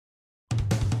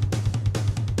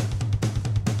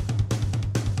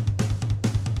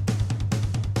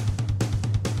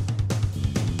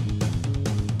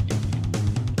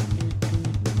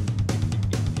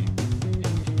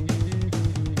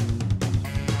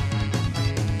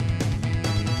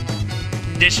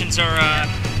conditions are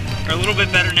a little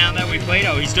bit better now that we played.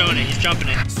 Oh, he's doing it. He's jumping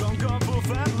it. Some come for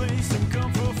family, some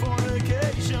come for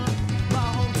fornication. My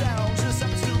hometown just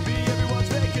happens to be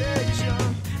everyone's vacation.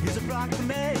 Here's a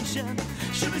proclamation.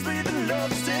 Shooters leaving,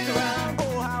 love to stick around.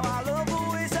 Oh, how I love the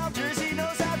way South Jersey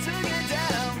knows how to get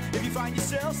down. If you find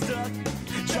yourself stuck,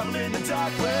 traveling in the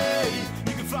dark way,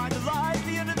 you can find the light at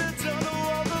the end of the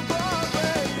tunnel of the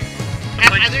Broadway.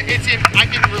 I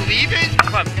can relieve it.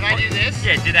 Can I do this?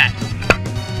 Yeah, do that.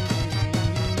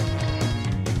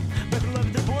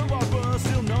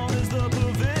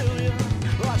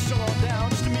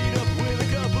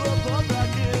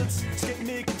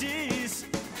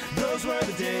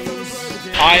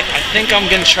 I think I'm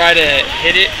gonna try to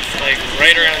hit it like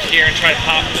right around here and try to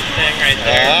pop the thing right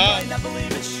there.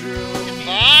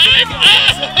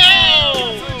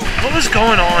 What was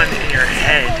going on in your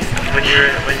head when you're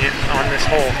on this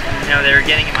hole? You know, they were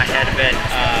getting in my head a bit.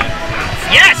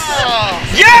 Yes!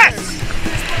 Yes!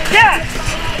 Yes!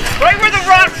 Right where the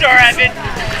rocks are, Evan.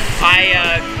 They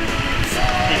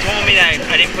told me that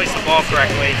I didn't place the ball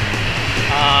correctly.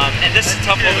 And this is a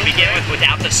tough hole to begin with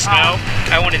without the snow.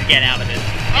 I wanted to get out of it.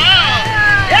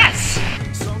 Yes!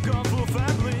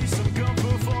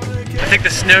 I think the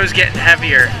snow's getting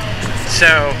heavier,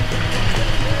 so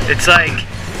it's like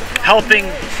helping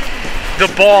the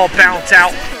ball bounce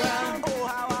out.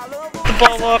 The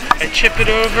ball up, I chip it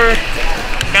over,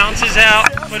 bounces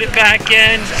out, put it back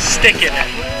in, stick it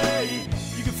in.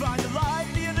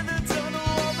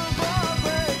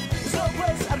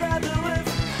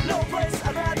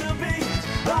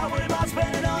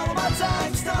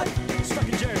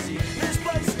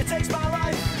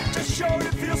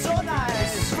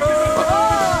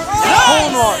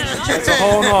 It's a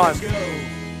hole on.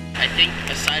 I think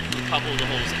aside from a couple of the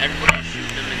holes, everybody's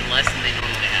shooting them in less than they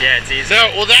normally have. Yeah, it's easy. So,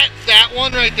 well, that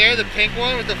one right there, the pink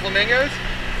one with the flamingos,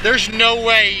 there's no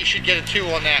way you should get a 2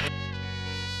 on that.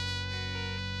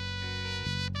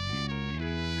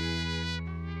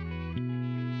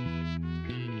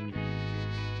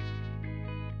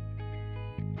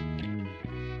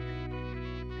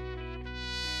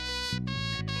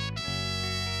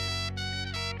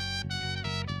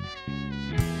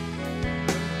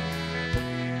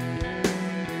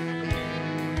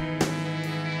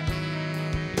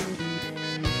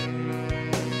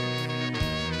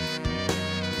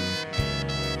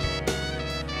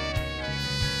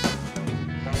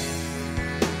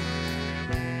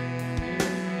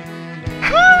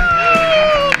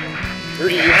 Do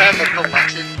you have a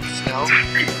collection of snow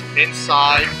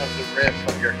inside of the rim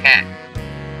of your hat?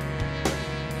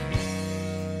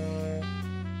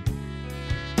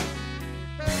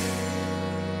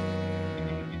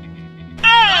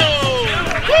 Oh,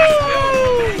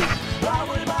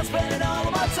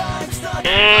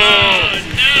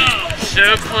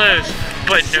 so close,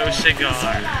 but no cigar.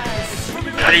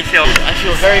 How do you feel? I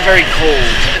feel very, very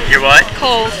cold. You're what?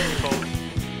 Cold.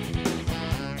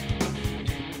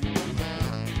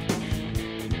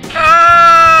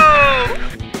 Oh!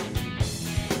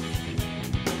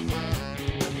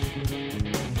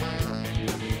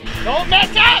 Don't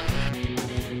mess up!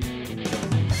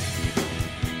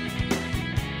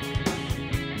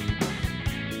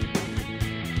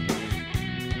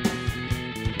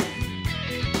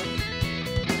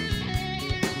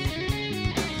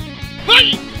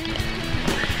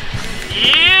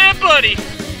 Yeah, buddy.